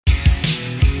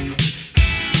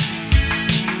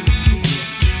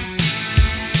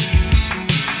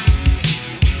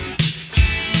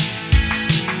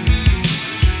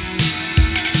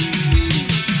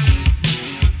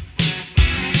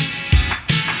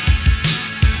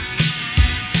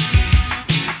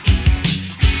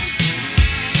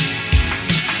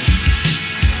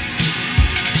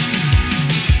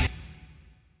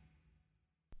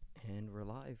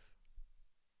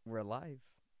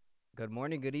Good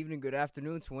morning, good evening, good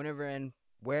afternoon to whenever and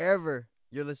wherever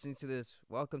you're listening to this.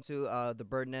 Welcome to the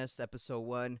Bird Nest episode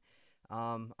 1.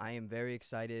 I am very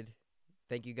excited.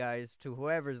 Thank you guys to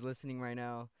whoever's listening right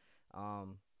now.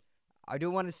 Um, I do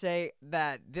want to say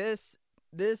that this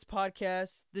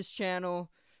podcast, this channel,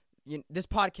 this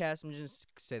podcast, I'm just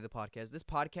say the podcast. This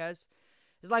podcast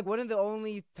is like one of the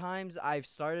only times I've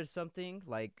started something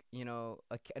like,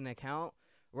 an account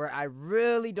where I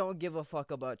really don't give a fuck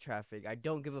about traffic. I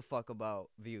don't give a fuck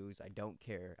about views. I don't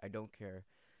care. I don't care.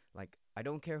 Like, I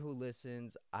don't care who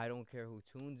listens. I don't care who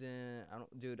tunes in.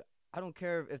 I don't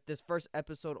care if this first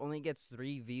episode only gets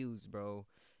 3 views, bro.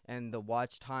 And the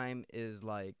watch time is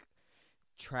like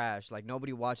trash. Like,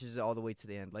 nobody watches it all the way to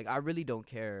the end. Like, I really don't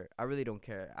care. I really don't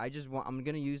care. I'm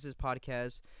going to use this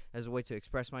podcast as a way to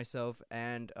express myself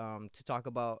and to talk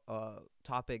about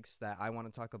topics that I want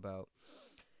to talk about.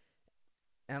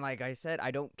 And like I said,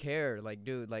 I don't care. Like,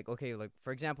 dude, like, okay, like,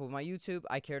 for example, my YouTube,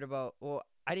 I cared about, well,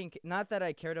 I didn't, not that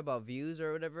I cared about views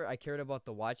or whatever. I cared about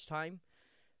the watch time.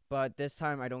 But this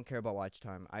time, I don't care about watch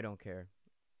time. I don't care.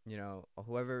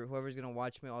 Whoever's going to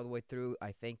watch me all the way through,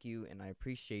 I thank you and I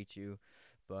appreciate you.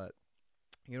 But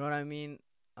you know what I mean?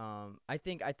 I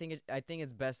think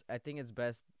it's best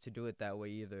to do it that way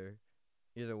either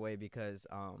way, because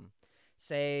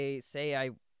say I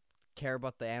care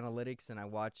about the analytics and I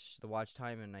watch the watch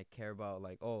time and I care about,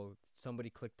 like, oh, somebody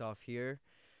clicked off here,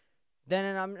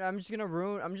 then I'm just gonna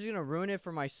ruin it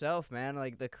for myself, man.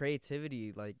 Like, the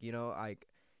creativity, like,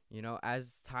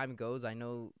 as time goes, I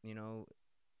know,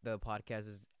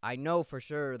 I know for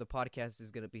sure the podcast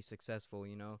is gonna be successful,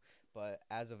 but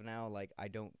as of now, like, I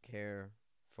don't care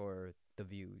for the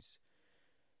views.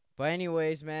 But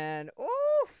anyways, man,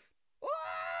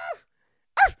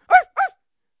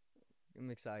 I'm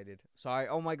excited. Sorry.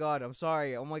 Oh my god. I'm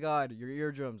sorry. Oh my god. Your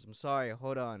eardrums. I'm sorry.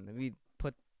 Hold on. Let me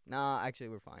put. Nah. Actually,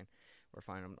 we're fine. We're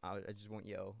fine. I just won't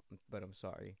yell, but I'm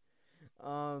sorry.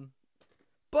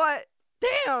 But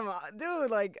damn,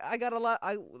 dude. Like, I got a lot.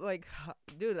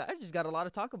 Dude. I just got a lot to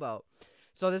talk about.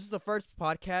 So this is the first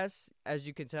podcast, as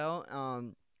you can tell.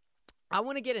 I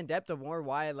want to get in depth of more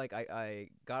why, like, I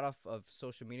got off of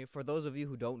social media. For those of you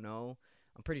who don't know,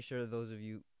 I'm pretty sure those of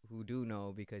you who do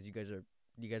know, because you guys are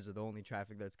the only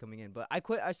traffic that's coming in. But I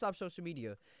stopped social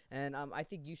media, and I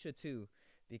think you should too,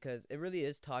 because it really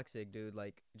is toxic, dude.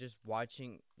 Like, just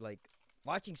watching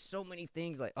so many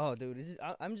things. Like, oh, dude,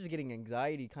 I'm just getting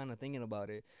anxiety kind of thinking about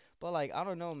it. But, like, I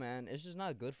don't know, man. It's just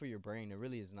not good for your brain. It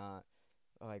really is not.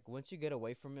 Like, once you get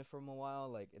away from it for a while,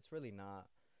 like, it's really not.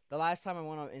 The last time I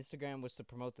went on Instagram was to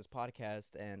promote this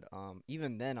podcast, and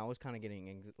even then I was kind of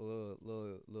getting a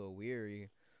little weary,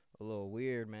 a little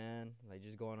weird, man. Like,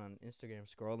 just going on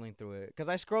Instagram, scrolling through it, cause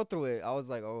I scrolled through it. I was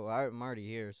like, oh, I'm already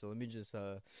here, so let me just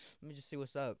see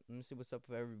what's up. Let me see what's up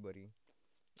with everybody,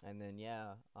 and then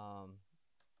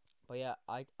but yeah,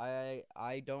 I'm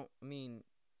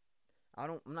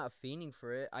not fiending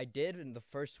for it. I did in the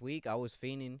first week. I was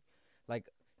fiending, like,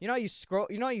 how you scroll,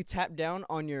 how you tap down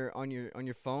on your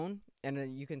phone and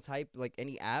then you can type like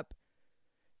any app.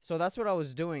 So that's what I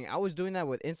was doing. I was doing that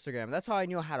with Instagram. That's how I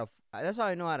knew how to. That's how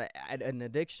I know how to add an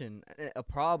addiction, a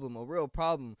problem, a real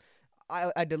problem.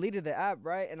 I deleted the app,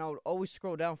 right, and I would always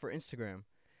scroll down for Instagram,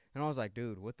 and I was like,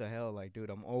 dude, what the hell? Like,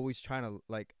 dude, I'm always trying to,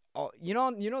 like, oh,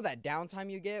 that downtime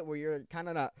you get where you're kind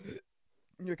of not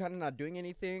doing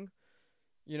anything,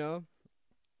 you know.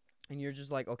 And you're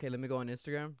just like, okay, let me go on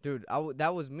Instagram. Dude,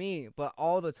 that was me, but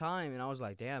all the time. And I was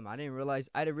like, damn, I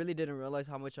really didn't realize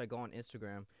how much I go on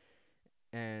Instagram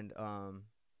and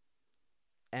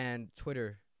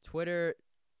Twitter.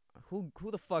 Who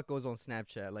the fuck goes on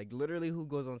Snapchat? Like, literally, who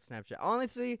goes on Snapchat?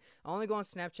 Honestly, I only go on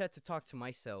Snapchat to talk to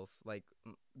myself. Like,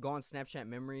 go on Snapchat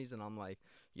memories, and I'm like,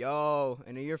 yo,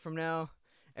 in a year from now,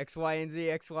 X, Y, and Z,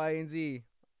 X, Y, and Z.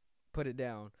 Put it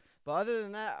down. But other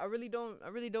than that, I really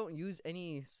don't use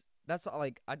any. That's all,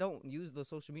 like, I don't use the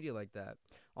social media like that.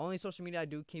 Only social media I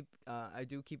do keep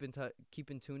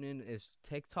in tune in is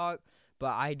TikTok,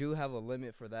 but I do have a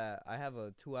limit for that. I have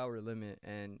a 2-hour limit,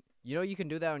 and you can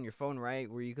do that on your phone, right?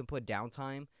 Where you can put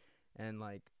downtime, and,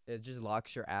 like, it just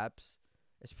locks your apps.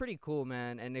 It's pretty cool,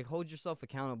 man, and it holds yourself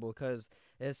accountable because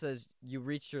it says you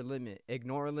reached your limit.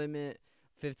 Ignore limit,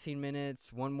 15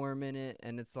 minutes, one more minute,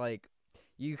 and it's like,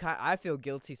 I feel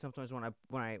guilty sometimes when I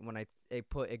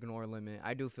put ignore limit.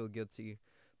 I do feel guilty,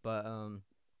 but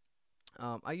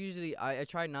I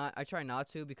try not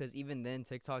to, because even then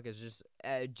TikTok is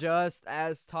just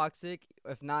as toxic,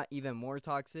 if not even more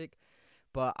toxic.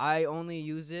 But I only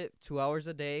use it 2 hours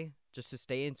a day just to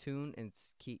stay in tune and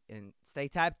stay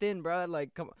tapped in, bro.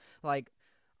 Like, come, like,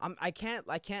 I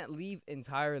can't leave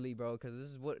entirely, bro,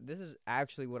 because this is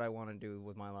actually what I want to do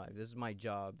with my life. This is my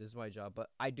job. This is my job. But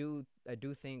I do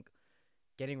think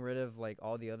getting rid of like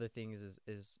all the other things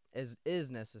is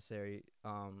necessary.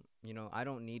 I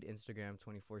don't need Instagram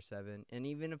 24/7, and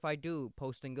even if I do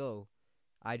post and go,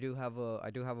 I do have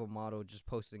a motto, just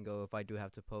post and go if I do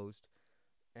have to post.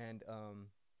 And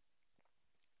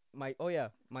my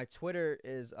Twitter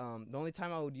is the only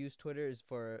time I would use Twitter is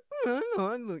for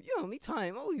the only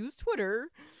time I'll use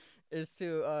Twitter is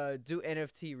to do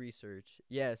NFT research.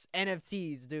 Yes,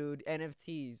 NFTs, dude,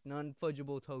 NFTs,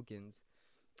 non-fungible tokens.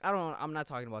 I'm not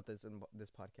talking about this in this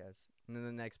podcast. And then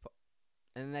in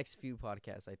the next few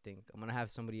podcasts, I think I'm gonna have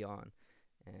somebody on,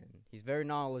 and he's very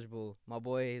knowledgeable. My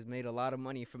boy has made a lot of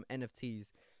money from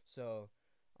NFTs, so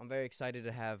I'm very excited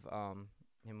to have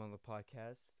him on the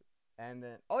podcast. And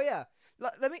then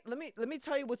let me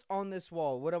tell you what's on this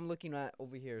wall, what I'm looking at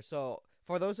over here. So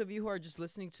for those of you who are just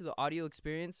listening to the audio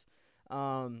experience,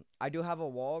 I do have a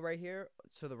wall right here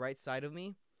to the right side of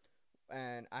me,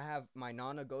 and I have my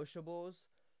non-negotiables.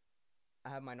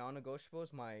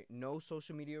 My no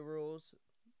social media rules,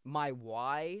 my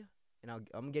why, and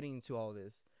I'm getting into all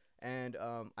this. And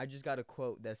I just got a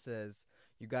quote that says,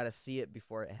 "You gotta see it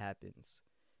before it happens."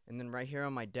 And then right here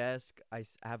on my desk, I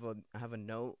have a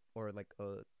note, or like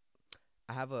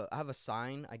I have a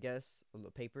sign, I guess, a little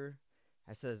paper.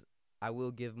 It says, "I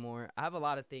will give more." I have a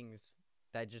lot of things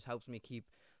that just helps me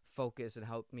keep focus and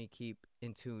help me keep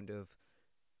in tune of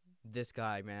this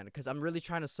guy, man, because I'm really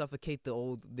trying to suffocate the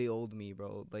old me,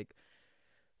 bro. Like,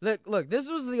 look, this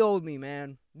was the old me,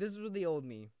 man. This was the old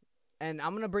me, and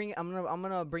I'm gonna bring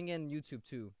in YouTube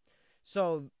too.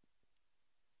 So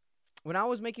when I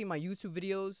was making my YouTube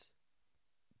videos,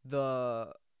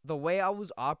 the the way I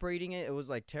was operating it was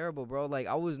like terrible, bro. Like,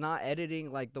 I was not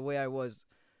editing like the way I was,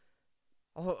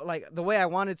 like the way I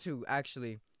wanted to,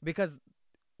 actually, because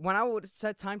when I would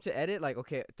set time to edit, like,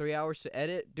 okay, 3 hours to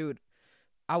edit, dude,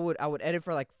 I would edit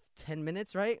for like 10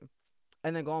 minutes, right?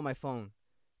 And then go on my phone.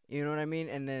 You know what I mean?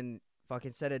 And then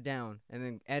fucking set it down, and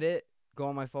then edit, go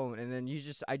on my phone, and then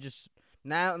I just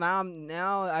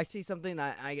now I see something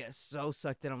that I get so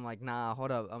sucked in. I'm like, nah,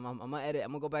 hold up, I'm gonna edit.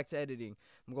 I'm gonna go back to editing.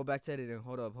 Hold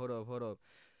up, hold up.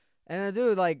 And then,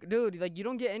 dude, like, you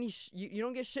don't get you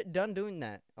don't get shit done doing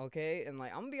that, okay? And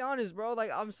like, I'm gonna be honest, bro.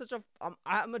 Like,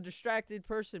 I'm a distracted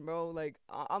person, bro. Like,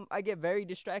 I get very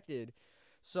distracted.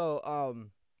 So I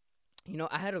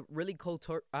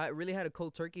really had a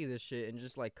cold turkey this shit and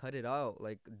just like cut it out,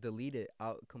 like delete it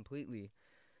out completely.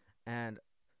 And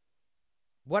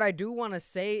what I do want to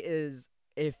say is,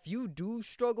 if you do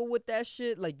struggle with that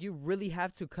shit, like, you really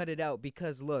have to cut it out,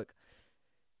 because look,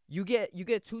 you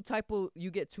get two types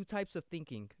of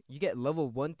thinking. You get level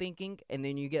 1 thinking, and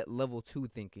then you get level 2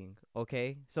 thinking,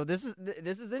 okay? So this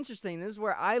is interesting. This is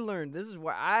where I learned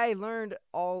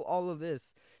all of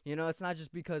this. It's not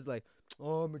just because, like,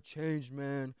 oh, I'm a changed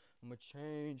man. I'm a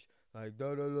change, like,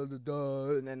 da da da da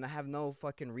da, and then I have no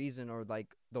fucking reason, or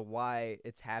like the why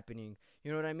it's happening. You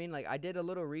know what I mean? Like, I did a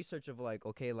little research of, like,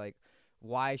 okay, like,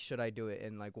 why should I do it,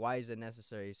 and like, why is it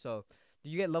necessary? So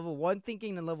you get level 1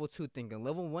 thinking and level 2 thinking.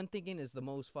 Level 1 thinking is the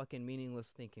most fucking meaningless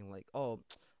thinking. Like, oh,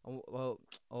 well,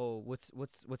 oh,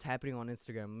 what's happening on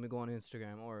Instagram? Let me go on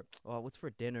Instagram. Or, oh, what's for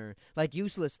dinner? Like,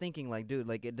 useless thinking. Like, dude,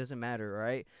 like, it doesn't matter,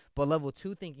 right? But level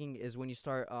 2 thinking is when you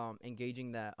start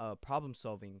engaging that problem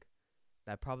solving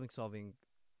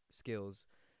skills.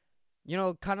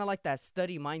 Kind of like that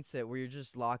study mindset where you're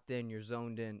just locked in, you're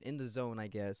zoned in the zone, I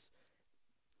guess.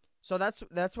 So that's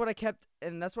what I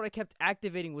kept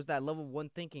activating, was that level 1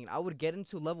 thinking. I would get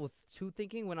into level 2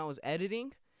 thinking when I was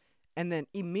editing, and then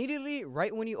immediately,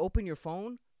 right when you open your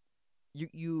phone,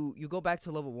 you go back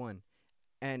to level 1,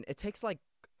 and it takes like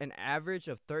an average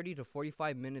of 30 to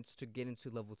 45 minutes to get into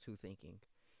level 2 thinking.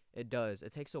 It does.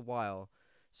 It takes a while.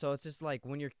 So it's just like,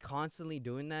 when you're constantly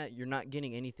doing that, you're not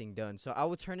getting anything done. So I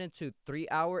would turn into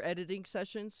 3-hour editing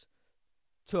sessions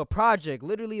to a project,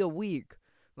 literally a week.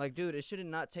 Like, dude, it should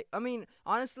not take. I mean,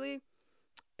 honestly,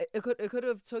 it could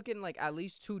have taken like at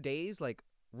least 2 days, like,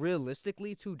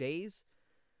 realistically 2 days,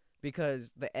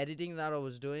 because the editing that I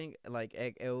was doing, like,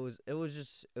 it was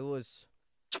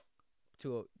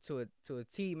to a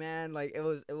T, man. Like, it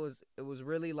was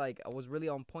really, like, I was really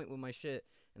on point with my shit,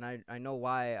 and I know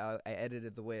why I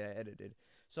edited the way I edited.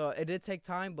 So it did take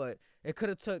time, but it could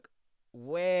have took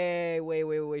way, way,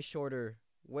 way, way shorter.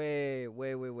 Way,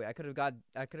 way, way, way. I could have got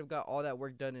all that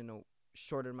work done in a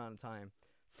shorter amount of time,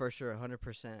 for sure,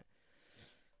 100%.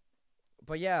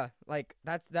 But yeah, like,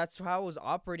 that's how I was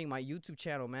operating my YouTube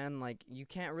channel, man. Like, you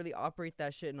can't really operate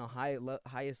that shit in a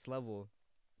highest level.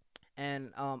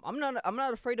 And I'm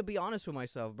not afraid to be honest with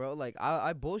myself, bro. Like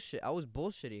I bullshit. I was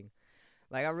bullshitting.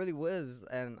 Like I really was.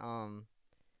 And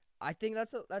I think I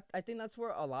think that's where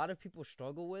a lot of people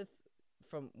struggle with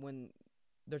from when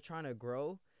they're trying to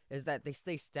grow, is that they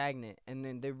stay stagnant, and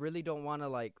then they really don't want to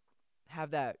like have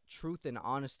that truth and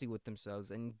honesty with themselves.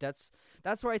 And that's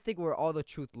where I think where all the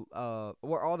truth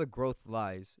where all the growth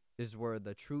lies, is where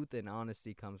the truth and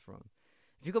honesty comes from.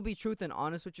 If you could be truth and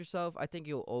honest with yourself, I think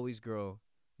you'll always grow.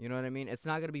 You know what I mean? It's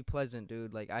not gonna be pleasant,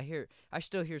 dude. Like I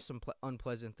still hear some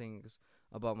unpleasant things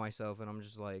about myself, and I'm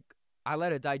just like, I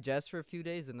let it digest for a few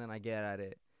days, and then I get at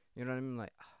it. You know what I mean?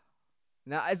 Like,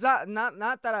 now it's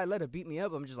not that I let it beat me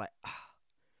up. I'm just like,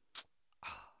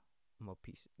 I'm a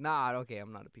piece. Nah, okay,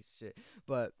 I'm not a piece of shit.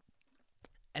 But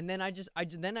and then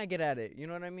then I get at it. You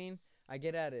know what I mean? I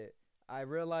get at it. I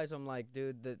realize I'm like,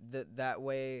 dude, that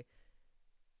way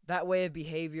of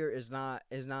behavior is not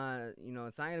it's not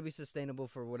gonna be sustainable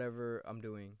for whatever I'm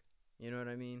doing. You know what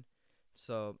I mean?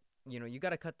 So you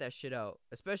gotta cut that shit out,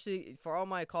 especially for all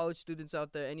my college students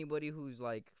out there. Anybody who's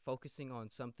like focusing on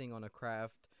something, on a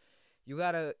craft, you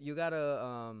gotta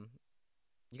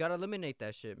eliminate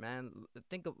that shit, man.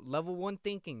 Think of level 1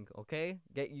 thinking, okay?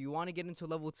 You want to get into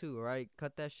level 2, all right?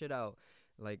 Cut that shit out.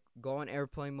 Like, go on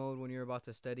airplane mode when you're about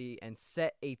to study, and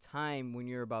set a time when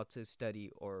you're about to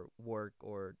study or work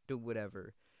or do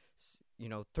whatever.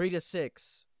 3 to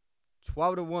 6,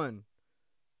 12 to 1,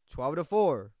 12 to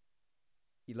 4,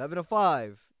 11 to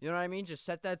 5. You know what I mean? Just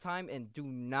set that time, and do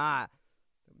not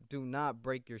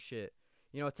break your shit.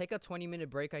 Take a 20-minute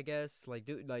break, I guess.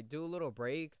 Do a little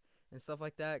break and stuff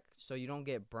like that, so you don't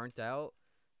get burnt out.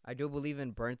 I do believe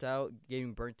in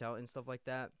getting burnt out and stuff like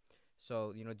that.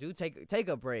 So, do take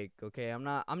a break, okay? I'm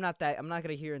not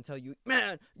gonna hear and tell you,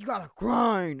 man, you gotta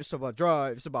grind. It's about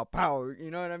drive, it's about power. You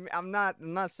know what I mean? I'm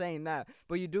not saying that.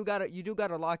 But you do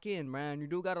gotta lock in, man. You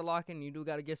do gotta lock in, you do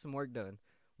gotta get some work done.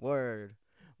 Word.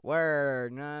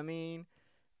 Word, you know what I mean?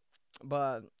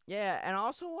 But yeah, and I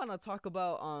also wanna talk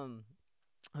about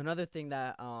another thing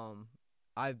that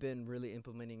I've been really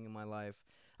implementing in my life.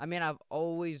 I mean, I've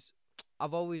always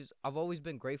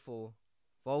been grateful.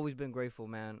 I've always been grateful,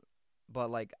 man. But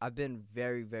like, I've been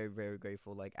very, very, very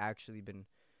grateful. Like, actually been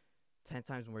 10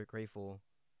 times more grateful,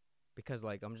 because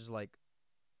like I'm just like,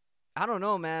 I don't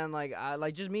know, man. Like, I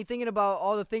like just me thinking about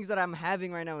all the things that I'm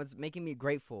having right now. It's making me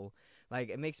grateful. Like,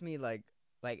 it makes me like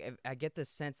if I get this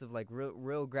sense of like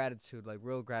real gratitude. Like,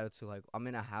 real gratitude. Like, I'm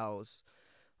in a house.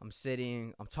 I'm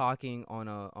sitting, I'm talking on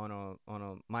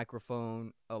a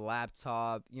microphone, a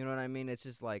laptop. You know what I mean? It's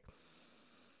just like,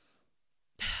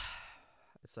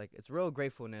 it's real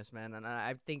gratefulness, man. And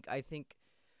I think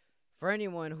for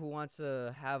anyone who wants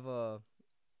to have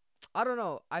I don't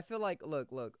know. I feel like,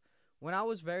 look. When I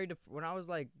was when I was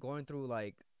like going through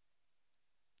like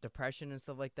depression and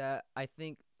stuff like that, I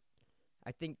think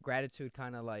gratitude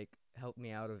kind of like helped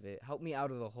me out of it, helped me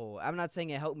out of the hole. I'm not saying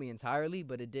it helped me entirely,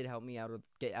 but it did help me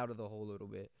get out of the hole a little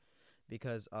bit,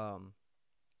 because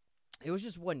it was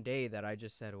just one day that I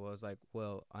just said, well, I was like,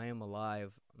 well, I am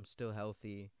alive, I'm still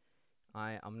healthy,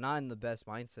 I'm not in the best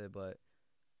mindset, but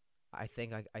I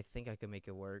think I can make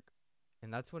it work.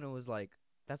 And that's when it was like,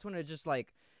 that's when it just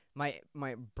like my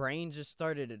brain just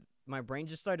started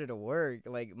to work.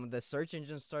 Like, the search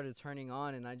engine started turning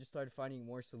on, and I just started finding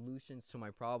more solutions to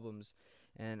my problems,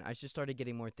 and I just started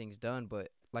getting more things done. But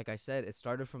like I said, it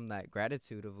started from that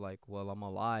gratitude of like, well, I'm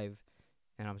alive,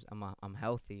 and I'm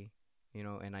healthy,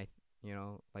 and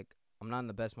like, I'm not in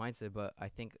the best mindset, but I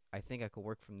think I could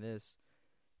work from this.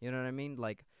 You know what I mean?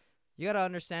 Like, you gotta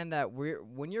understand that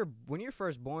when you're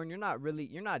first born, you're not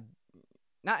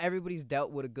everybody's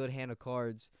dealt with a good hand of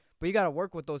cards, but you gotta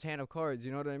work with those hand of cards.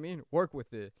 You know what I mean? Work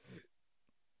with it.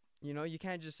 You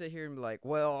can't just sit here and be like,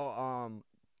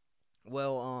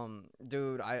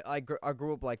 dude, I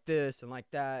grew up like this and like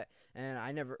that,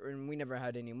 and we never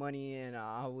had any money, and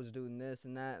I was doing this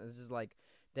and that. It's just like,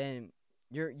 then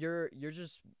you're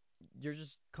just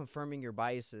confirming your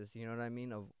biases. You know what I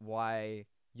mean? Of why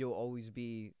you'll always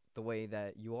be the way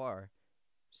that you are.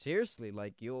 Seriously,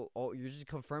 like, you're just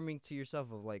confirming to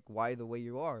yourself of like why the way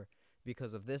you are,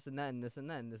 because of this and that and this and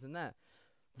that and this and that.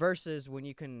 Versus when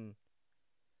you can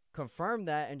confirm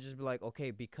that and just be like,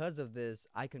 okay, because of this,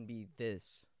 I can be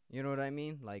this. You know what I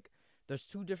mean? Like, there's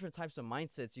two different types of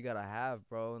mindsets you gotta have,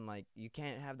 bro. And like, you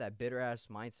can't have that bitter ass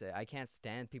mindset. I can't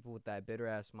stand people with that bitter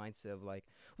ass mindset of like,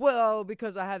 well,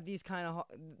 because I have this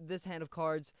hand of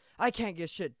cards, I can't get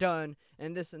shit done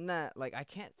and this and that. Like, I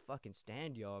can't fucking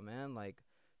stand y'all, man. Like,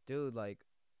 dude, like,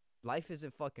 life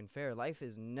isn't fucking fair. Life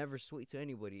is never sweet to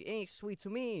anybody. It ain't sweet to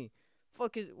me.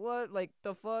 Fuck is what? Like,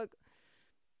 the fuck?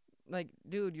 like,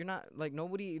 dude, you're not like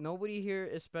nobody here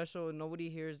is special, and nobody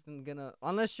here is gonna,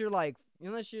 unless you're like,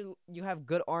 unless you have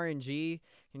good RNG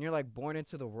and you're like born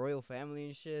into the royal family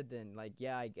and shit, then like,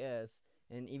 yeah, I guess.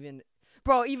 And even,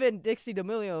 bro, even Dixie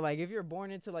D'Amelio, like, if you're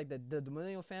born into like the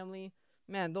D'Amelio family,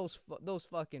 man, those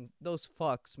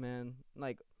fucks, man.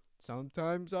 Like,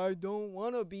 sometimes I don't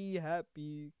wanna be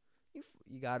happy.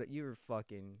 You got it. You're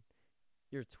tweaking.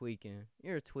 You're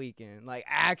tweaking. Like,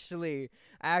 actually,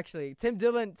 Tim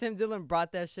Dillon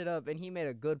brought that shit up, and he made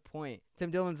a good point.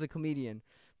 Tim Dillon's a comedian,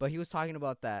 but he was talking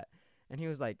about that, and he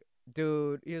was like,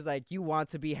 dude, he was like, you want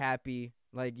to be happy.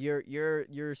 Like,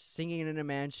 you're singing in a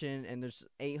mansion, and there's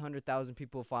 800,000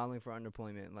 people filing for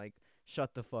unemployment. Like,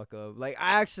 shut the fuck up. Like,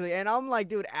 actually, and I'm like,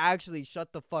 dude, actually,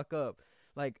 shut the fuck up.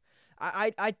 Like,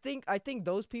 I think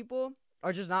those people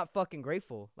are just not fucking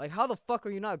grateful. Like, how the fuck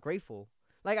are you not grateful?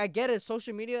 Like, I get it.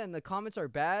 Social media and the comments are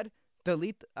bad.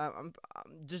 Delete.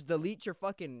 Just delete your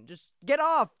fucking. Just get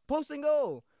off. Post and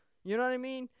go. You know what I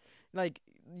mean? Like,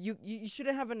 you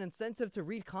shouldn't have an incentive to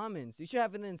read comments. You should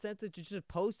have an incentive to just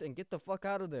post and get the fuck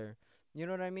out of there. You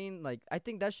know what I mean? Like, I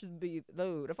think that should be,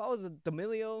 dude. If I was a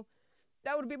D'Amelio,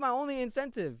 that would be my only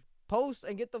incentive. Post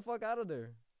and get the fuck out of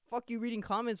there. Fuck you reading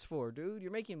comments for, dude.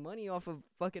 You're making money off of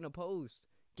fucking a post.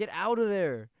 Get out of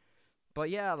there. But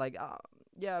yeah, like,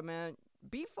 yeah, man,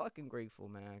 be fucking grateful,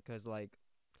 man. Cause like,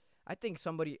 I think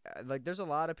somebody, like, there's a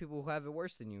lot of people who have it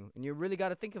worse than you, and you really got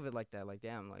to think of it like that. Like,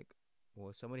 damn, like, well,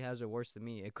 if somebody has it worse than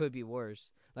me, it could be worse.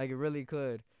 Like, it really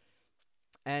could.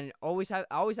 And I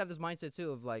always have this mindset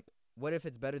too of like, what if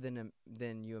it's better than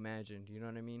you imagined? You know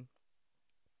what I mean?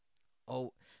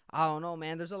 Oh, I don't know,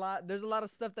 man. There's a lot of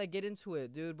stuff that get into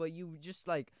it, dude. But you just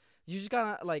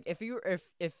gotta, like, if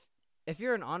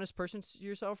you're an honest person to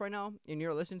yourself right now, and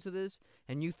you're listening to this,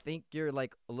 and you think you're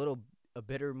like a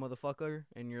bitter motherfucker,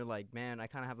 and you're like, man, I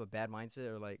kind of have a bad mindset,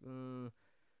 or like,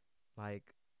 like,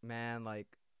 man, like,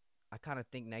 I kind of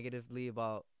think negatively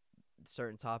about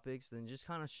certain topics, then just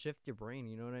kind of shift your brain.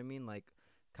 You know what I mean? Like,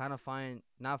 kind of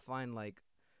not find like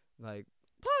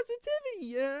positivity,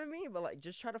 you know what I mean? But like,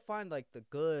 just try to find like the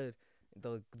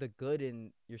good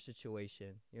in your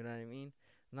situation. You know what I mean?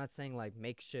 I'm not saying like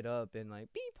make shit up and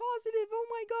like be positive. Oh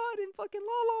my god, in fucking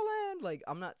La La Land. Like,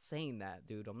 I'm not saying that,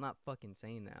 dude. I'm not fucking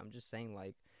saying that. I'm just saying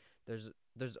like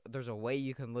there's a way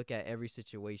you can look at every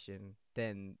situation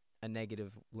than a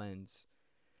negative lens.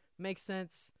 Makes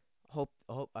sense?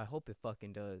 I hope it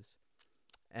fucking does.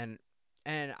 And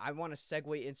I want to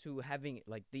segue into having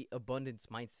like the abundance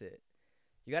mindset.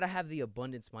 You gotta have the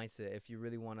abundance mindset if you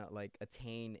really want to like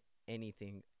attain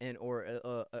anything and or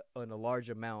a large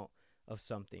amount of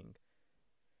something.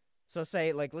 So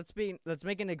say like let's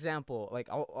make an example. Like,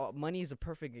 money is a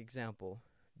perfect example,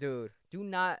 dude.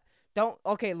 Don't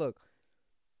okay. Look,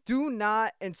 do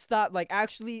not and stop. Like,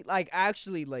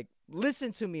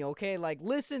 listen to me, okay? Like,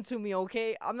 listen to me,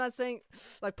 okay? I'm not saying,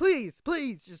 like, please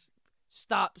just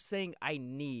stop saying I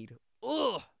need.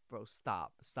 Ugh, bro,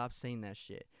 stop saying that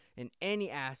shit in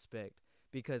any aspect,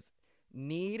 because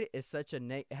need is such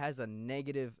has a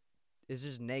negative. It's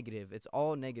just negative. It's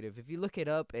all negative. If you look it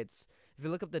up, if you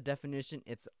look up the definition,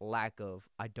 it's lack of.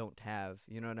 I don't have.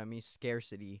 You know what I mean?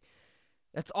 Scarcity.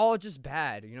 That's all just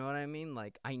bad. You know what I mean?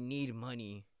 Like, I need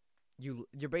money.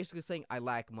 You're basically saying I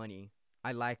lack money.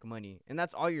 I lack money, and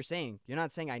that's all you're saying. You're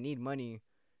not saying I need money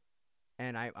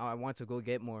and I want to go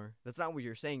get more. That's not what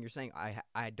you're saying. You're saying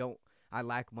I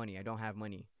lack money. I don't have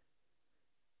money.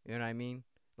 You know what I mean?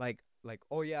 Like,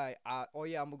 oh yeah, oh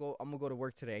yeah, I'm gonna go to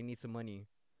work today. I need some money.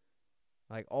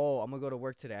 Like, oh, I'm gonna go to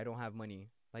work today. I don't have money.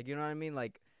 Like, you know what I mean?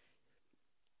 Like,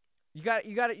 you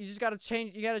just gotta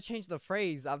change. You gotta change the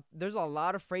phrase. There's a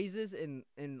lot of phrases in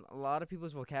a lot of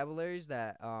people's vocabularies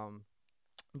that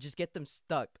just get them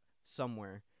stuck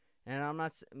somewhere. And I'm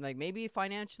not like, maybe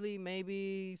financially,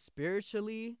 maybe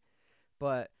spiritually,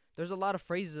 but there's a lot of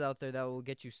phrases out there that will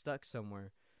get you stuck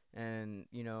somewhere. And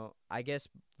I guess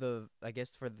for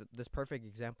this perfect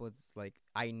example, it's like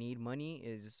I need money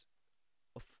is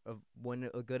a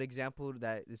good example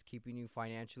that is keeping you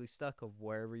financially stuck of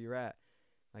wherever you're at.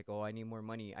 Like, oh, I need more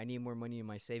money. I need more money in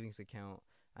my savings account.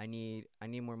 I need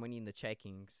more money in the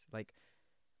checkings. Like,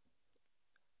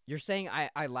 you're saying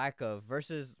I lack of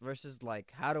versus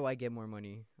like, how do I get more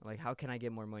money? Like, how can I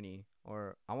get more money?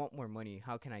 Or I want more money.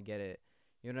 How can I get it?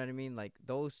 You know what I mean? Like,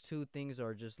 those two things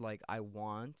are just like I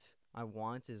want. I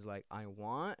want is like I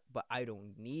want, but I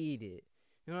don't need it.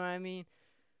 You know what I mean?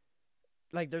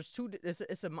 Like, there's two. It's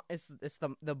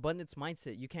the abundance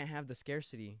mindset. You can't have the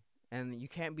scarcity, and you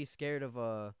can't be scared of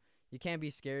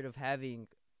having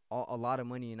a lot of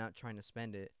money and not trying to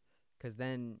spend it, because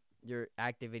then you're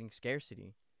activating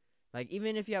scarcity. Like,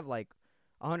 even if you have like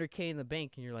 100K in the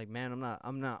bank and you're like, man,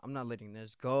 I'm not letting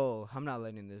this go. I'm not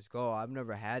letting this go. I've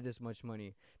never had this much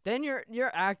money. Then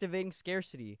you're activating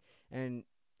scarcity, and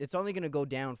it's only gonna go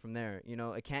down from there.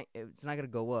 It's not gonna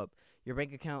go up. Your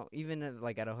bank account, even at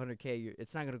 100K,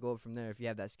 it's not gonna go up from there if you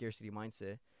have that scarcity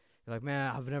mindset. You're like,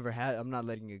 man, I'm not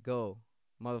letting it go,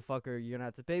 motherfucker. You're gonna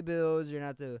have to pay bills. You're gonna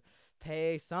have to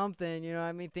pay something. You know what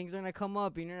I mean? Things are gonna come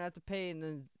up. You're gonna have to pay, and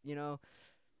then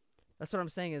that's what I'm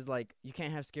saying is, like, you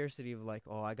can't have scarcity of, like,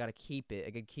 oh, I gotta keep it.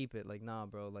 I could keep it. Like, nah,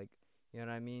 bro. Like, you know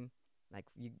what I mean? Like,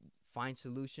 you find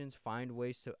solutions, find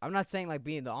ways to. I'm not saying, like,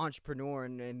 being the entrepreneur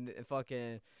and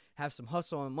fucking have some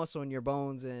hustle and muscle in your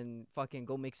bones and fucking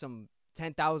go make some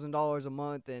 $10,000 a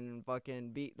month and fucking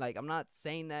be. Like, I'm not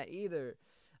saying that either.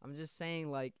 I'm just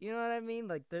saying, like, you know what I mean?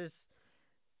 Like, there's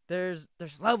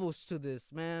levels to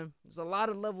this, man. There's a lot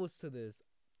of levels to this.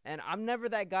 And I'm never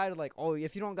that guy to, like, oh,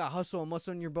 if you don't got hustle and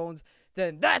muscle in your bones,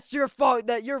 then that's your fault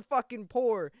that you're fucking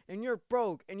poor and you're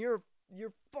broke and you're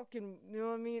fucking, you know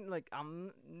what I mean? Like,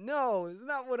 no, it's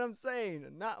not what I'm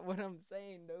saying. Not what I'm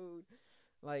saying, dude.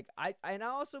 Like, I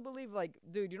also believe, like,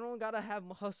 dude, you don't gotta have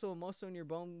hustle and muscle in your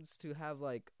bones to have,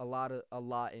 like, a lot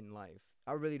in life.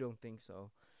 I really don't think so.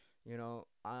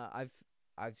 I've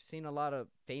seen a lot of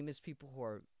famous people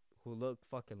who look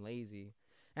fucking lazy.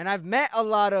 And I've met a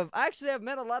lot of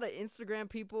Instagram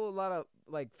people, a lot of,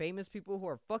 like, famous people who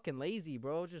are fucking lazy,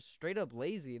 bro. Just straight up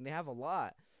lazy, and they have a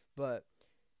lot. But,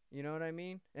 you know what I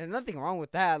mean? And nothing wrong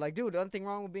with that. Like, dude, nothing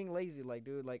wrong with being lazy. Like,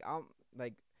 dude, like,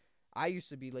 I used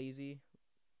to be lazy.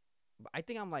 But I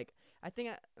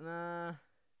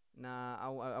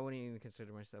wouldn't even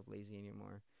consider myself lazy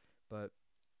anymore. But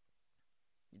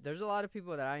there's a lot of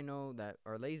people that I know that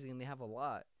are lazy, and they have a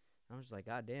lot. I'm just like,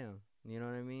 God damn. You know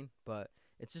what I mean? But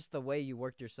it's just the way you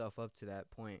worked yourself up to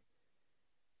that point.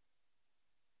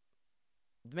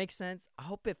 It makes sense? I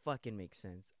hope it fucking makes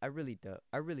sense. I really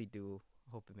do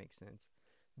hope it makes sense.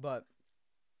 But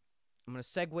I'm going to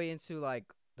segue into, like,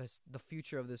 the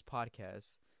future of this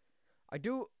podcast.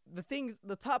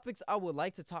 The topics I would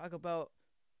like to talk about,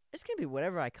 it's going to be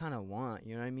whatever I kind of want.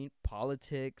 You know what I mean?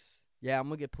 Politics. Yeah, I'm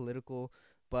going to get political.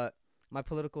 But my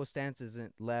political stance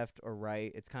isn't left or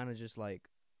right. It's kind of just, like,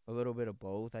 a little bit of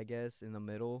both, I guess, in the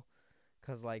middle.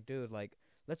 Because, like, dude, like,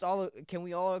 can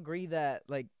we all agree that,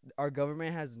 like, our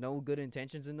government has no good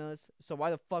intentions in us? So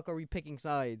why the fuck are we picking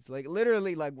sides? Like,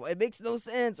 literally, like, it makes no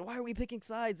sense. Why are we picking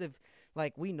sides if,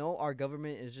 like, we know our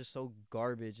government is just so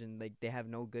garbage and, like, they have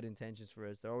no good intentions for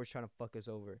us? They're always trying to fuck us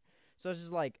over. So it's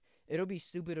just, like, it'll be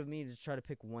stupid of me to try to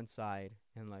pick one side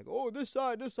and, like, oh, this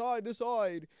side,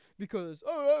 because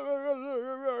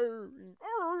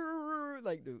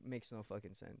like, dude, makes no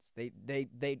fucking sense. They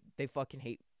fucking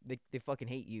hate they fucking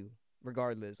hate you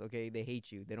regardless. Okay, they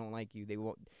hate you. They don't like you.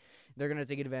 They're gonna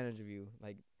take advantage of you.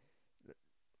 Like,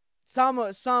 some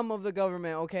of the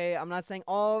government. Okay, I'm not saying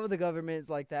all of the government is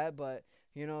like that, but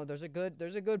there's a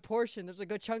good portion. There's a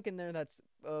good chunk in there that's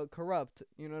corrupt.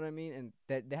 You know what I mean? And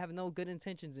that they have no good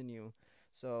intentions in you.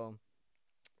 So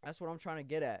that's what I'm trying to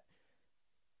get at.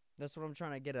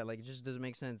 Like, it just doesn't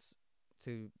make sense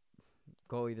to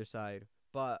go either side.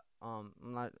 But I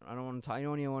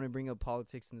don't even want to bring up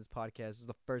politics in this podcast. This is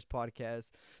the first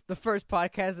podcast. The first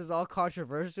podcast is all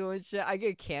controversial and shit. I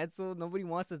get canceled. Nobody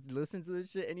wants to listen to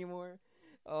this shit anymore.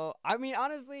 I mean,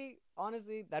 honestly,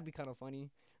 that'd be kind of funny.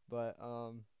 But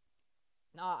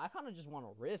I kind of just want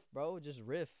to riff, bro. Just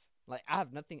riff. Like, I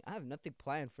have nothing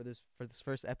planned for this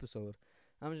first episode.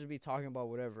 I'm just be talking about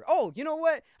whatever. Oh, you know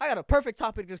what? I got a perfect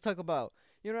topic to talk about.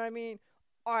 You know what I mean?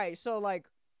 All right, so, like,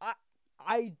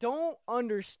 I don't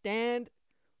understand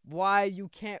why you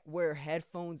can't wear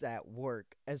headphones at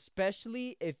work,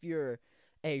 especially if you're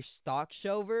a stock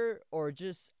shover or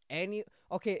just any.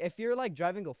 Okay, if you're, like,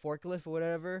 driving a forklift or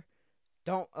whatever,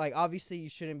 don't, like, obviously you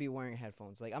shouldn't be wearing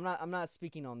headphones. Like, I'm not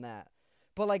speaking on that.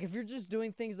 But, like, if you're just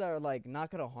doing things that are, like,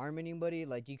 not gonna harm anybody,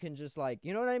 like, you can just, like,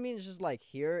 you know what I mean? It's just, like,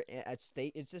 here at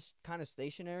state, it's just kind of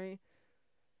stationary.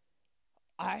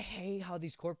 I hate how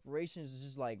these corporations is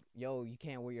just like, yo, you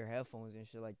can't wear your headphones and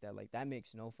shit like that. Like, that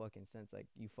makes no fucking sense. Like,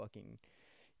 you fucking,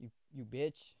 you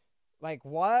bitch. Like,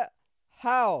 what?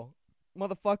 How?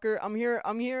 Motherfucker, I'm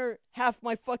here half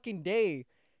my fucking day.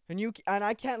 And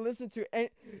I can't listen to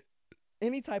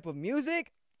any type of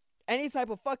music, any type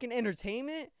of fucking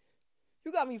entertainment.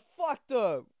 You got me fucked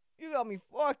up.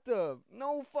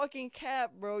 No fucking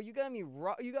cap, bro. You got me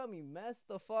messed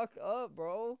the fuck up,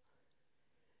 bro.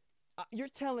 You're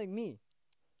telling me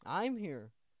I'm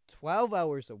here 12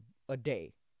 hours a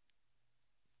day,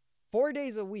 4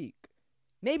 days a week,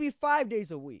 maybe 5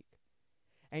 days a week,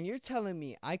 and you're telling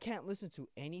me I can't listen to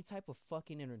any type of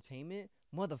fucking entertainment?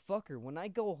 motherfucker, when I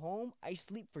go home, I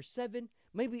sleep for 7,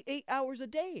 maybe 8 hours a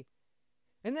day.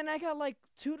 And then I got like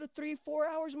 2 to 3, 4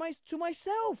 hours to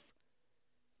myself.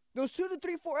 Those 2 to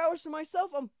 3, 4 hours to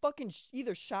myself, I'm fucking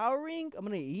either showering, I'm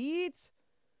gonna eat,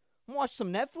 I'm gonna watch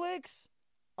some Netflix,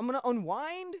 I'm gonna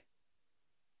unwind.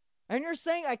 And you're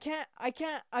saying I can't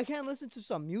listen to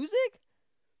some music?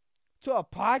 To a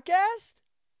podcast?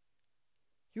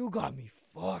 You got me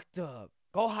fucked up.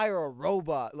 Go hire a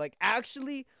robot. Like,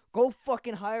 actually, go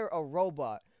fucking hire a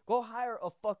robot. Go hire a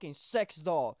fucking sex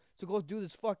doll to go do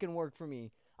this fucking work for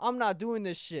me. I'm not doing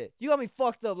this shit. You got me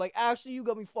fucked up. Like, actually, you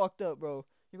got me fucked up, bro.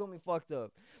 You got me fucked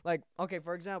up. Like, okay,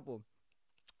 for example,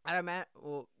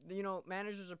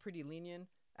 managers are pretty lenient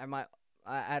at my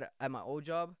old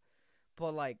job,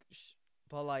 but like,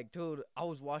 dude, I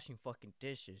was washing fucking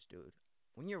dishes, dude.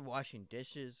 When you're washing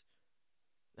dishes,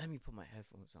 let me put my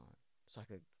headphones on so I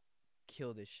could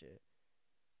kill this shit.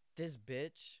 This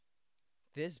bitch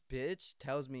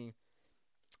tells me,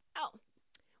 "Oh,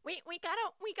 we can't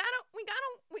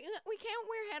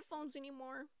wear headphones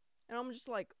anymore." And I'm just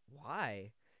like,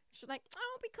 "Why?" She's like,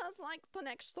 "Oh, because like the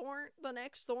next store,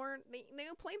 they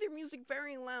play their music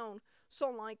very loud. So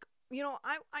like,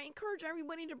 I encourage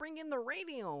everybody to bring in the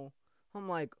radio." I'm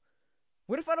like,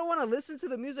 what if I don't want to listen to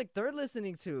the music they're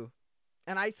listening to?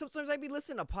 And sometimes I be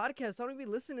listening to podcasts. I don't even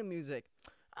listen to music.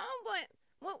 Oh, but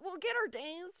we'll get our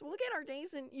days. We'll get our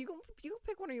days, and you can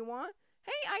pick one you want.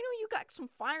 Hey, I know you got some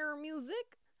fire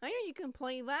music. I know you can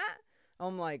play that.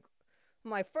 I'm like,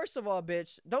 first of all,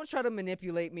 bitch, don't try to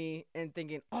manipulate me and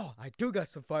thinking, oh, I do got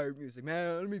some fire music,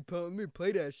 man. Let me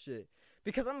play that shit.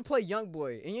 Because I'm gonna play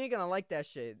YoungBoy, and you ain't gonna like that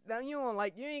shit. Now you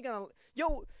ain't gonna,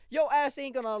 yo ass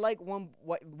ain't gonna like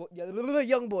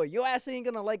YoungBoy. Your ass ain't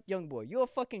gonna like YoungBoy. You a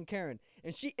fucking Karen,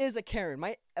 and she is a Karen.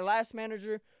 My last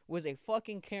manager was a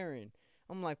fucking Karen.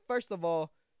 I'm like, first of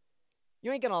all,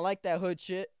 you ain't gonna like that hood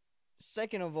shit.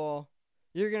 Second of all,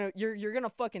 you're gonna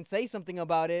fucking say something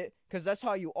about it, cause that's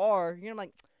how you are. You're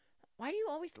like, why do you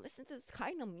always listen to this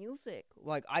kind of music?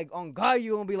 Like, on God,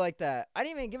 you gonna be like that. I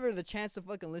didn't even give her the chance to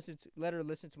fucking let her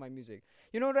listen to my music.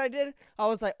 You know what I did? I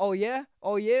was like, oh yeah,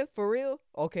 for real?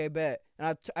 Okay, bet.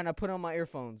 And I put on my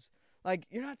earphones. Like,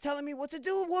 you're not telling me what to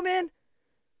do, woman.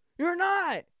 You're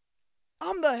not.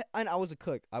 And I was a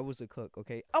cook.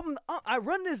 Okay. I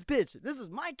run this bitch. This is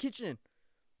my kitchen,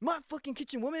 my fucking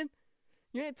kitchen, woman.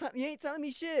 You ain't telling me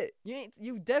shit.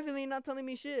 You definitely not telling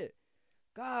me shit.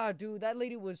 God, dude, that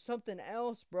lady was something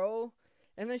else, bro.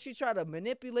 And then she tried to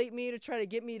manipulate me to try to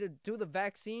get me to do the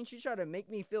vaccine. She tried to make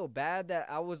me feel bad that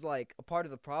I was like a part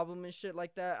of the problem and shit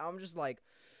like that. I'm just like,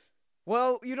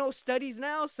 well, studies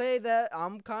now say that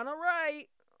I'm kind of right.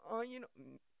 I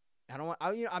don't want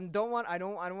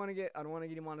to get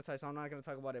demonetized, so I'm not gonna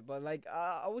talk about it. But like,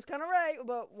 I was kind of right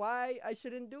about why I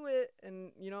shouldn't do it,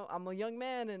 and I'm a young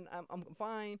man and I'm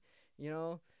fine,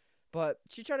 But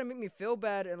she tried to make me feel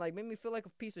bad and like make me feel like a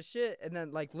piece of shit, and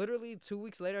then like literally 2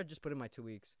 weeks later, I just put in my 2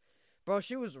 weeks. Bro,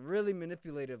 she was really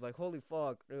manipulative. Like, holy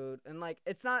fuck, dude. And like,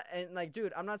 it's not, and like,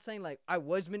 dude, I'm not saying like I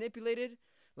was manipulated.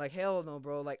 Like, hell no,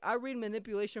 bro. Like, I read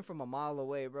manipulation from a mile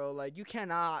away, bro. Like, you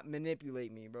cannot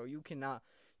manipulate me, bro. You cannot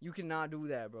do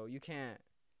that, bro. You can't.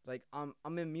 Like, I'm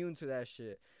immune to that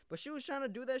shit. But she was trying to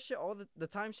do that shit all the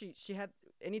time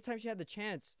anytime she had the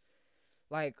chance.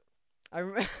 Like, I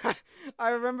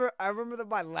remember that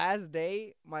my last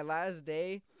day, on my last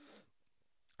day,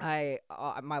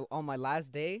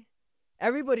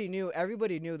 everybody knew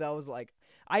that was like,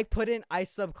 I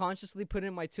subconsciously put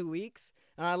in my 2 weeks,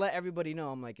 and I let everybody know.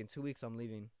 I'm like, in 2 weeks I'm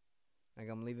leaving. Like,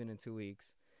 I'm leaving in 2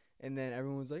 weeks. And then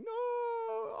everyone's like, no,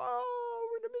 oh,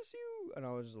 we're gonna miss you. And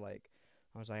I was like,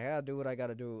 I gotta do what I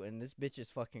gotta do. And this bitch is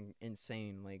fucking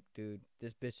insane. Like, dude,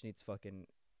 this bitch needs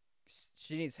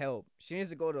she needs help. She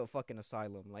needs to go to a fucking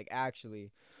asylum. Like,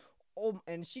 actually. Oh,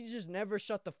 and she just never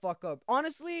shut the fuck up.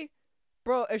 Honestly,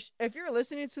 bro, if you're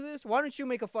listening to this, why don't you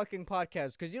make a fucking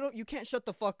podcast? Because you can't shut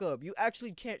the fuck up. You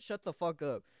actually can't shut the fuck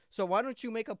up. So why don't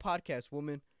you make a podcast,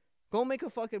 woman? Go make a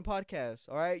fucking podcast,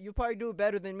 all right? You'll probably do it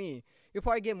better than me. You'll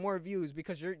probably get more views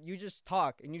because you just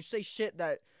talk and you say shit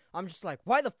that I'm just like,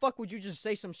 why the fuck would you just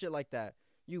say some shit like that?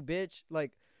 You bitch.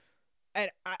 Like, and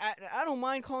I don't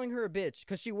mind calling her a bitch,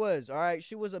 because she was, all right?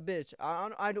 She was a bitch.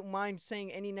 I don't mind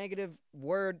saying any negative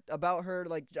word about her.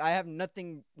 Like, I have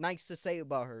nothing nice to say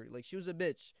about her. Like, she was a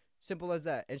bitch. Simple as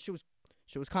that. And she was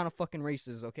kind of fucking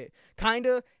racist, okay?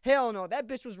 Kinda? Hell no. That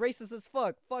bitch was racist as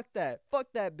fuck. Fuck that. Fuck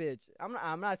that bitch.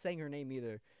 I'm not saying her name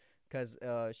either, because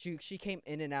she came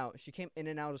in and out. She came in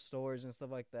and out of stores and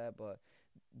stuff like that,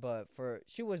 but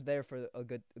she was there for a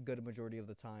good majority of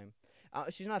the time.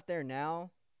 She's not there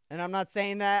now. And I'm not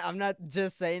saying that. I'm not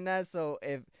just saying that. So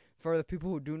if for the people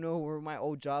who do know where my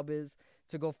old job is,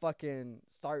 to go fucking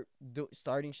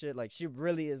starting shit. Like, she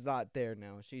really is not there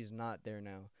now. She's not there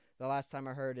now. The last time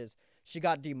I heard is she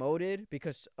got demoted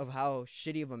because of how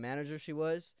shitty of a manager she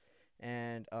was,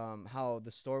 and how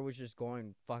the store was just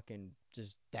going fucking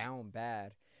just down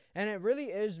bad. And it really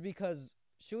is because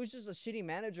she was just a shitty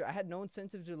manager. I had no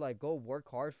incentive to like go work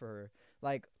hard for her.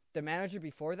 Like, the manager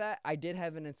before that, I did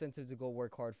have an incentive to go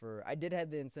work hard for her. I did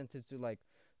have the incentive to like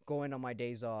go in on my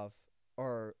days off,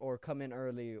 or come in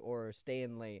early or stay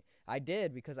in late. I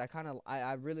did because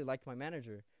I really liked my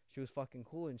manager. She was fucking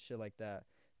cool and shit like that.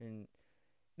 And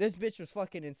this bitch was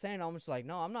fucking insane. I'm just like,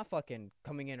 no, I'm not fucking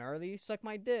coming in early. Suck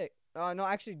my dick. No,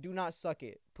 actually, do not suck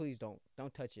it. Please don't.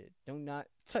 Don't touch it. Do not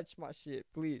touch my shit,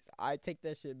 please. I take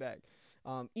that shit back.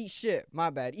 Eat shit. My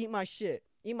bad. Eat my shit.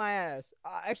 Eat my ass.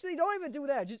 Actually, don't even do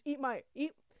that. Just eat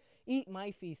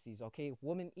my feces, okay?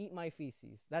 Woman, eat my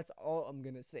feces. That's all I'm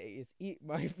gonna say is eat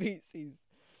my feces.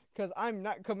 Because I'm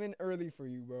not coming early for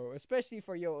you, bro. Especially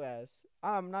for your ass.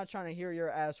 I'm not trying to hear your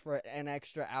ass for an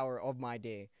extra hour of my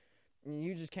day.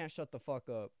 You just can't shut the fuck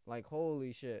up. Like,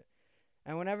 holy shit.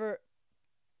 And whenever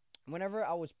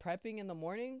I was prepping in the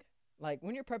morning, like,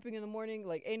 when you're prepping in the morning,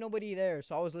 like, ain't nobody there.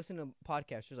 So I was listening to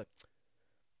podcasts.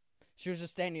 She was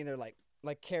just standing there like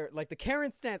the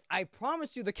Karen stance. I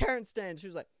promise you, the Karen stance. She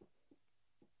was like,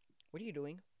 what are you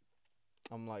doing?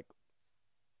 I'm like,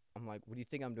 what do you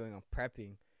think I'm doing? I'm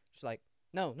prepping. She's like,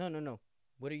 no.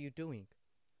 What are you doing?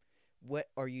 What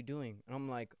are you doing? And I'm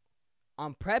like,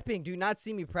 I'm prepping. Do you not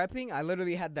see me prepping? I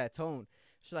literally had that tone.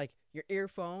 She's like, your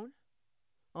earphone?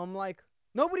 I'm like,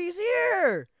 nobody's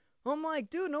here. I'm like,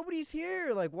 dude, nobody's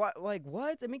here. Like, what? Like,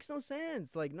 what? It makes no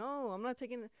sense. Like, no, I'm not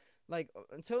taking it. Like,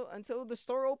 until the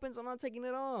store opens, I'm not taking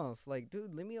it off. Like,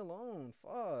 dude, leave me alone.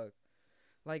 Fuck.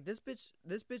 Like, this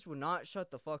bitch would not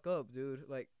shut the fuck up, dude.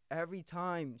 Like, not every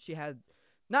time she had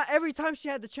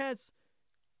the chance,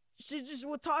 she just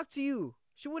would talk to you.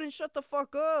 She wouldn't shut the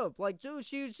fuck up. Like, dude,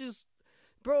 she was just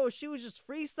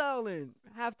freestyling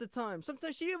half the time.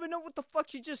 Sometimes she didn't even know what the fuck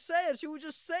she just said. She would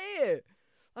just say it.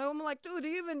 Like, I'm like, dude,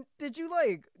 did you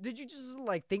just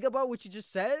like think about what you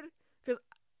just said? Because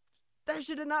that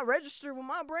shit did not register with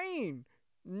my brain.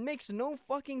 Makes no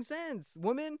fucking sense,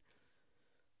 woman.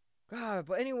 God,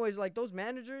 but anyways, like, those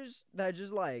managers that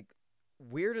just like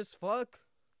weird as fuck.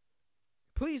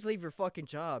 Please leave your fucking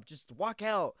job. Just walk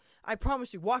out. I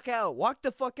promise you, walk out. Walk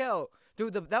the fuck out.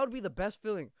 Dude, that would be the best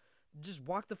feeling. Just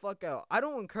walk the fuck out. I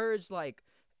don't encourage like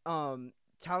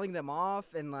telling them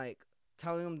off and like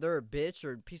telling them they're a bitch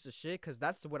or a piece of shit, because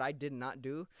that's what I did not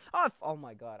do. Oh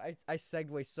my god, I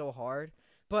segue so hard.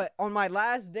 But on my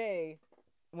last day,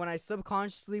 when I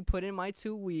subconsciously put in my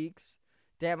 2 weeks,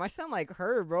 damn, I sound like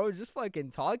her, bro. Just fucking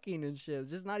talking and shit.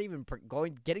 Just not even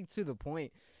getting to the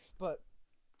point. But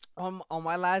on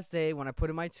my last day, when I put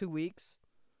in my 2 weeks,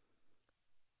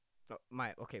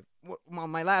 on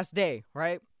my last day,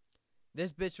 right?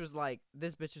 This bitch was like,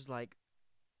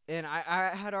 and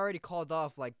I had already called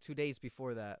off like 2 days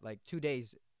before that, like 2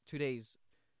 days,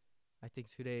 I think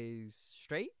 2 days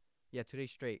straight. Yeah, 2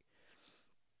 days straight.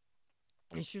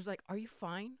 And she was like, "Are you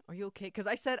fine? Are you okay?" Because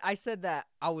I said that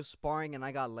I was sparring and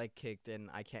I got leg kicked and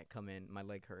I can't come in. My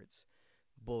leg hurts.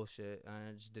 Bullshit.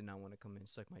 I just did not want to come in,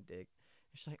 suck my dick.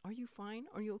 And she's like, "Are you fine?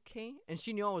 Are you okay?" And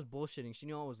she knew I was bullshitting. She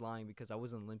knew I was lying because I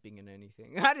wasn't limping in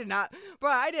anything. I did not, bro.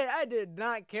 I did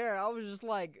not care. I was just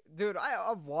like, dude,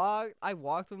 I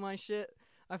walked with my shit.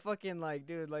 I fucking like,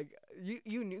 dude, like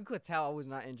you could tell I was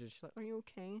not injured. She's like, "Are you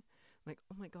okay?" I'm like,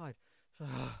 oh my god. She's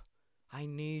like, I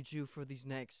need you for these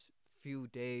next few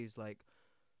days. Like,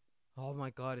 oh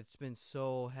my god, it's been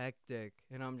so hectic.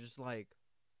 And I'm just like,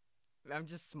 I'm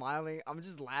just smiling. I'm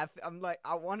just laughing. I'm like,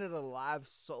 I wanted to laugh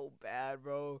so bad,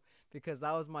 bro, because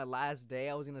that was my last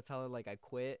day. I was gonna tell her like I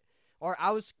quit, or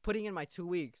I was putting in my 2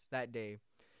 weeks that day,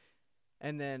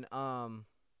 and then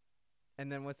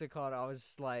what's it called? I was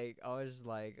just like,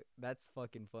 that's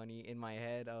fucking funny. In my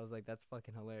head, I was like, that's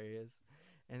fucking hilarious.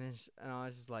 And then and I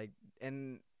was just like,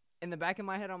 and in the back of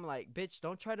my head, I'm like, bitch,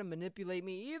 don't try to manipulate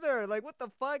me either. Like, what the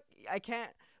fuck? I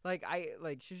can't. Like,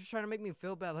 she's just trying to make me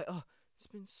feel bad. Like, oh, it's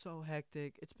been so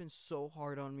hectic. It's been so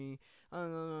hard on me.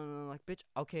 No. Like, bitch,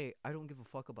 okay, I don't give a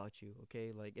fuck about you,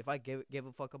 okay? Like, if I give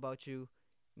a fuck about you,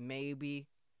 maybe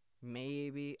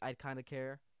I'd kind of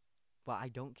care. But I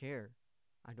don't care.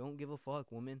 I don't give a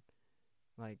fuck, woman.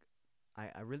 Like,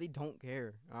 I really don't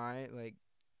care, alright? Like,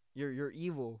 you're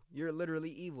evil. You're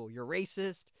literally evil. You're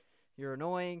racist. You're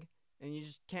annoying. And you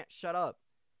just can't shut up.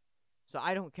 So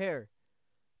I don't care.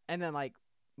 And then, like,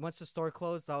 once the store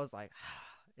closed, I was like,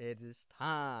 it is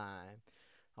time.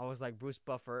 I was like Bruce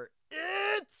Buffer,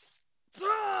 it's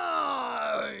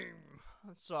time.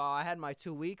 So I had my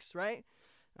 2 weeks, right?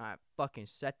 And I fucking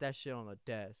set that shit on the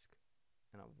desk,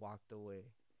 and I walked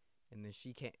away. And then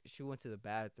she went to the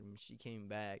bathroom. She came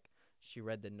back. She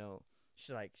read the note.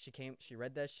 She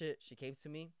read that shit. She came to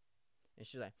me, and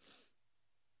she was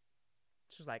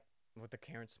like, with a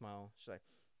Karen smile. She's like,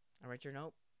 I read your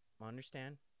note. I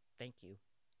understand. Thank you.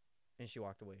 And she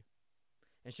walked away.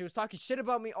 And she was talking shit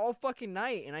about me all fucking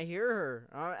night, and I hear her.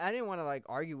 I didn't want to like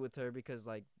argue with her because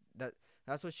like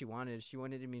that's what she wanted. She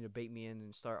wanted me to bait me in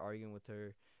and start arguing with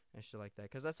her and shit like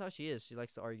that. Cause that's how she is. She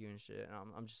likes to argue and shit.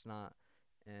 And I'm just not.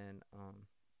 And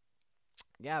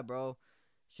yeah, bro.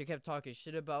 She kept talking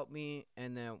shit about me,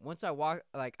 and then once I walked,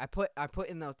 like I put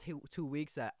in the 2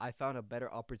 weeks that I found a better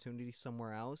opportunity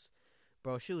somewhere else.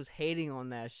 Bro, she was hating on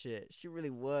that shit. She really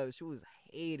was. She was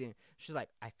hating. She's like,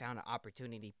 I found an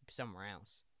opportunity somewhere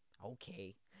else.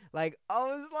 Okay. Like, I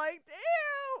was like,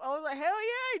 damn. I was like, hell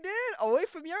yeah, I did. Away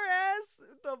from your ass.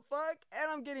 What the fuck?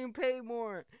 And I'm getting paid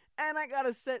more. And I got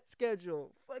a set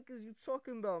schedule. Fuck is you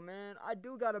talking about, man? I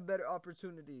do got a better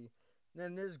opportunity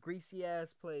than this greasy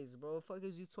ass place, bro. Fuck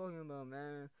is you talking about,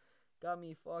 man? Got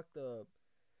me fucked up.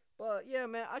 But yeah,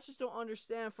 man, I just don't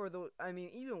understand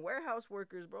even warehouse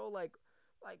workers, bro,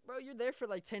 bro, you're there for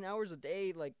like 10 hours a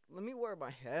day. Like, let me wear my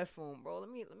headphone, bro. Let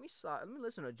me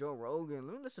listen to Joe Rogan.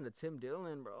 Let me listen to Tim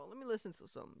Dillon, bro. Let me listen to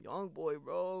some young boy,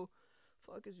 bro.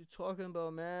 Fuck is you talking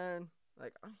about, man?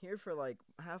 Like, I'm here for like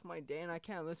half my day and I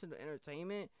can't listen to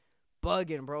entertainment.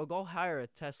 Bugging, bro. Go hire a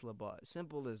Tesla bot.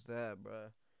 Simple as that, bro.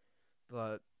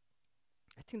 But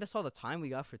I think that's all the time we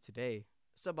got for today.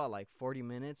 It's about like 40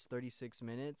 minutes, 36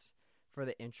 minutes for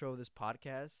the intro of this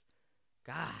podcast.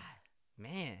 God,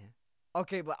 man.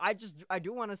 Okay, but I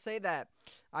do want to say that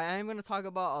I am going to talk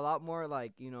about a lot more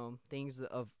like, things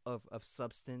of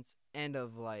substance and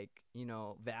of like,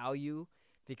 value,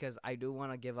 because I do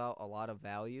want to give out a lot of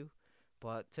value.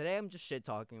 But today I'm just shit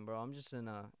talking, bro. I'm just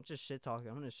shit talking.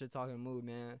 I'm in a shit talking mood,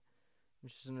 man. I'm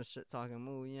just in a shit talking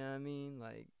mood, you know what I mean?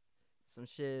 Like some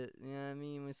shit, you know what I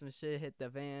mean? When some shit hit the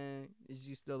fan, is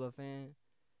you still a fan?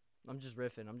 I'm just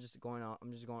riffing. I'm just going out.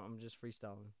 I'm just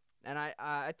freestyling. And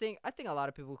I think a lot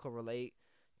of people can relate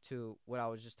to what I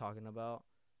was just talking about.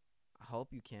 I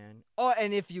hope you can. Oh,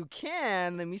 and if you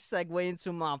can, let me segue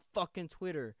into my fucking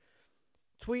Twitter.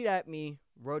 Tweet at me,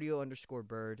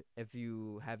 rodeo_bird, if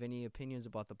you have any opinions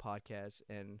about the podcast.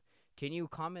 And can you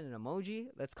comment an emoji?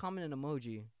 Let's comment an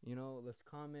emoji. Let's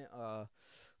comment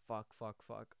fuck.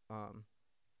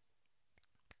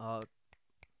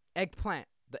 Eggplant.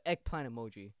 The eggplant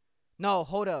emoji. No,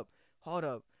 hold up.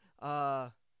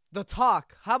 The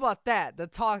talk. How about that? The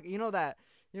talk. You know that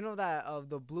of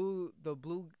the blue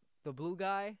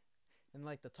guy, and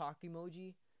like the talk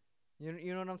emoji.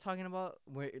 You know what I'm talking about?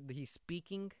 Where he's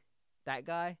speaking, that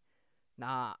guy.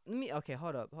 Nah.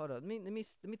 Hold up. Let me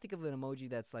think of an emoji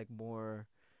that's like more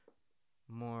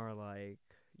like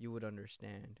you would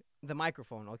understand. The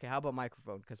microphone. Okay, how about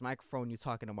microphone? Because microphone, you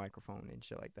talking to microphone and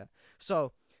shit like that.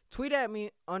 So tweet at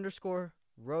me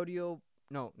 _rodeo.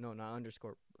 No, not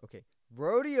underscore. Okay,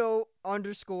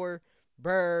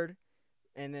 rodeo_bird,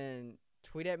 and then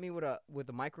tweet at me with a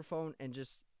microphone and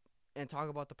talk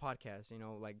about the podcast.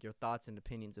 Like your thoughts and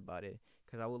opinions about it,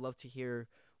 because I would love to hear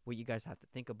what you guys have to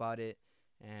think about it.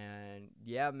 And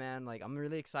yeah, man, like I'm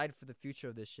really excited for the future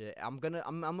of this shit. I'm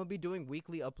gonna be doing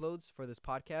weekly uploads for this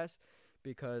podcast,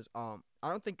 because I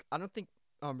don't think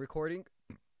recording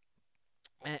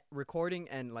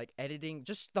and like editing,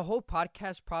 just the whole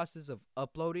podcast process of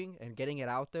uploading and getting it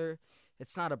out there,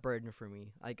 it's not a burden for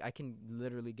me. Like I can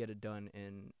literally get it done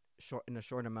in a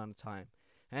short amount of time,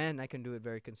 and I can do it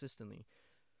very consistently.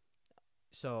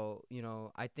 So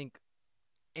I think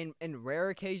in rare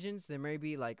occasions there may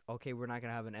be like, okay, we're not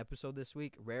gonna have an episode this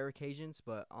week, rare occasions,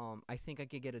 but I think I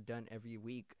could get it done every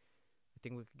week. I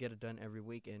think we could get it done every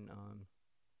week and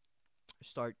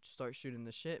start shooting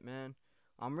the shit, man.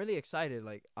 I'm really excited.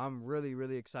 Like I'm really,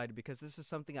 really excited, because this is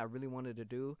something I really wanted to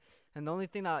do, and the only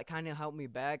thing that kind of held me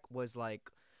back was like,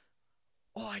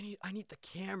 oh, I need the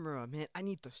camera, man. I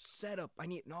need the setup.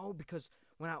 Because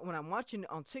when I'm watching it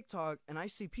on TikTok and I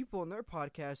see people on their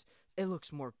podcast, it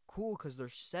looks more cool because their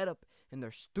setup in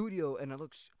their studio, and it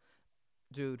looks,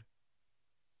 dude.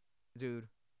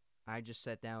 I just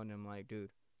sat down and I'm like,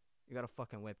 dude, you got a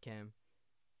fucking webcam,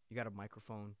 you got a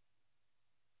microphone.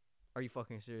 Are you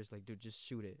fucking serious? Like, dude, just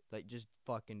shoot it. Like, just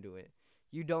fucking do it.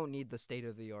 You don't need the state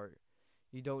of the art.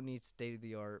 You don't need state of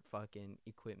the art fucking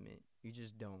equipment. You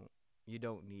just don't. You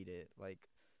don't need it. Like,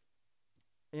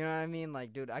 you know what I mean?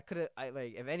 Like, dude,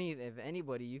 if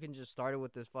anybody, you can just start it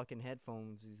with this fucking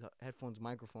headphones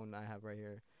microphone I have right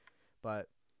here. But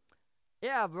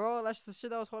Yeah, bro, that's the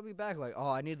shit that was holding me back. Like, oh,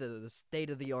 I need the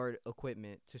state of the art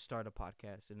equipment to start a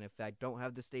podcast, and if I don't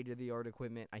have the state of the art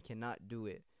equipment, I cannot do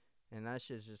it. And that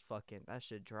shit's just fucking that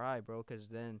shit dry, bro. Cause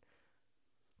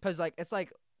like it's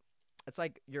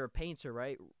like you're a painter,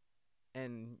 right?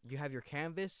 And you have your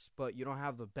canvas, but you don't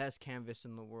have the best canvas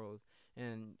in the world.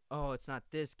 And oh, it's not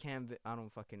this canvas. I'm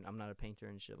not a painter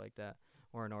and shit like that,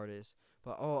 or an artist.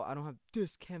 But oh, I don't have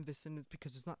this canvas, and it's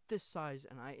because it's not this size,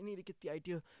 and I need to get the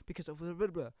idea because of blah, blah,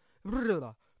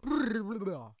 blah, blah,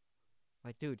 blah.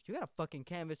 Like, dude, you got a fucking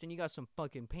canvas and you got some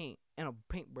fucking paint and a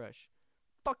paintbrush.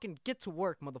 Fucking get to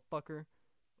work, motherfucker.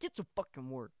 Get to fucking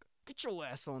work. Get your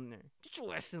ass on there. Get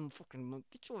your ass in the fucking.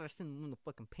 Get your ass in the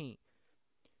fucking paint.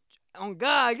 Oh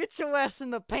God, get your ass in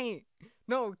the paint.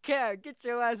 No cap, get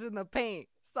your ass in the paint.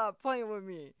 Stop playing with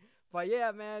me. But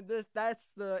yeah, man, that's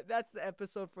the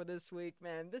episode for this week,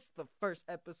 man. This is the first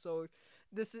episode.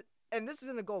 This is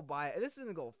gonna go by. This is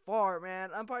gonna go far, man.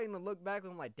 I'm probably gonna look back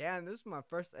and I'm like, damn, this is my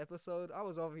first episode. I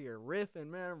was over here riffing,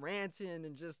 man, ranting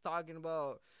and just talking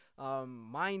about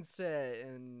mindset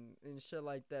and shit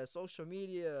like that, social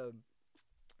media,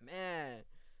 man.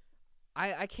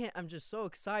 I can't. I'm just so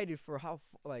excited for how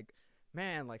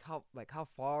how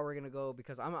far we're gonna go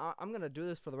because I'm gonna do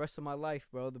this for the rest of my life,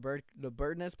 bro. The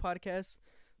Bird Nest podcast,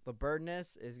 the Bird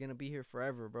Nest is gonna be here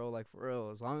forever, bro. Like for real,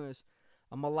 as long as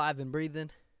I'm alive and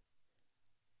breathing,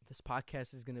 this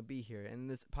podcast is gonna be here, and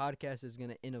this podcast is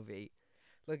gonna innovate.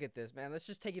 Look at this, man. Let's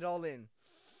just take it all in.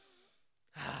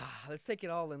 Let's take it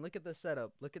all in. Look at the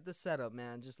setup. Look at the setup,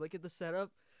 man. Just look at the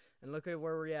setup, and look at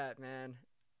where we're at, man.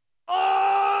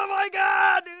 Oh my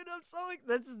God, dude! I'm so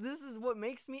this is what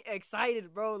makes me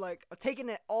excited, bro. Like I'm taking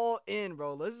it all in,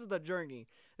 bro. This is the journey.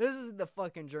 This is the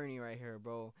fucking journey right here,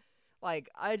 bro. Like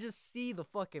I just see the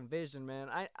fucking vision, man.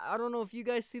 I don't know if you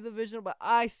guys see the vision, but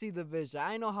I see the vision.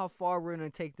 I know how far we're gonna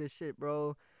take this shit,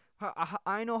 bro.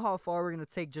 I know how far we're gonna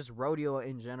take just rodeo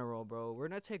in general, bro. We're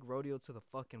gonna take rodeo to the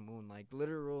fucking moon, like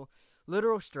literal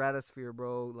stratosphere,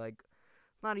 bro. Like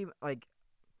not even like.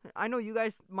 I know you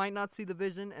guys might not see the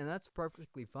vision, and that's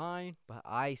perfectly fine, but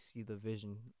I see the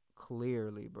vision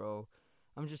clearly, bro.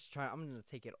 I'm gonna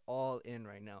take it all in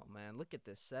right now, man. Look at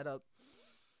this setup.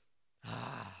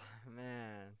 Ah,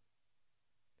 man.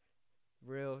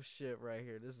 Real shit right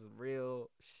here. This is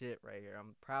real shit right here.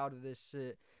 I'm proud of this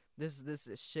shit. This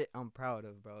is shit I'm proud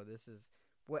of, bro. This is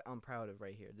what I'm proud of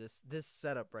right here. This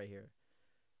setup right here.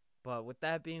 But with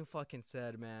that being fucking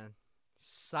said, man,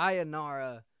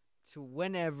 sayonara to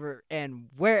whenever and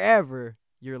wherever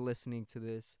you're listening to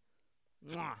this.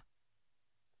 Mwah.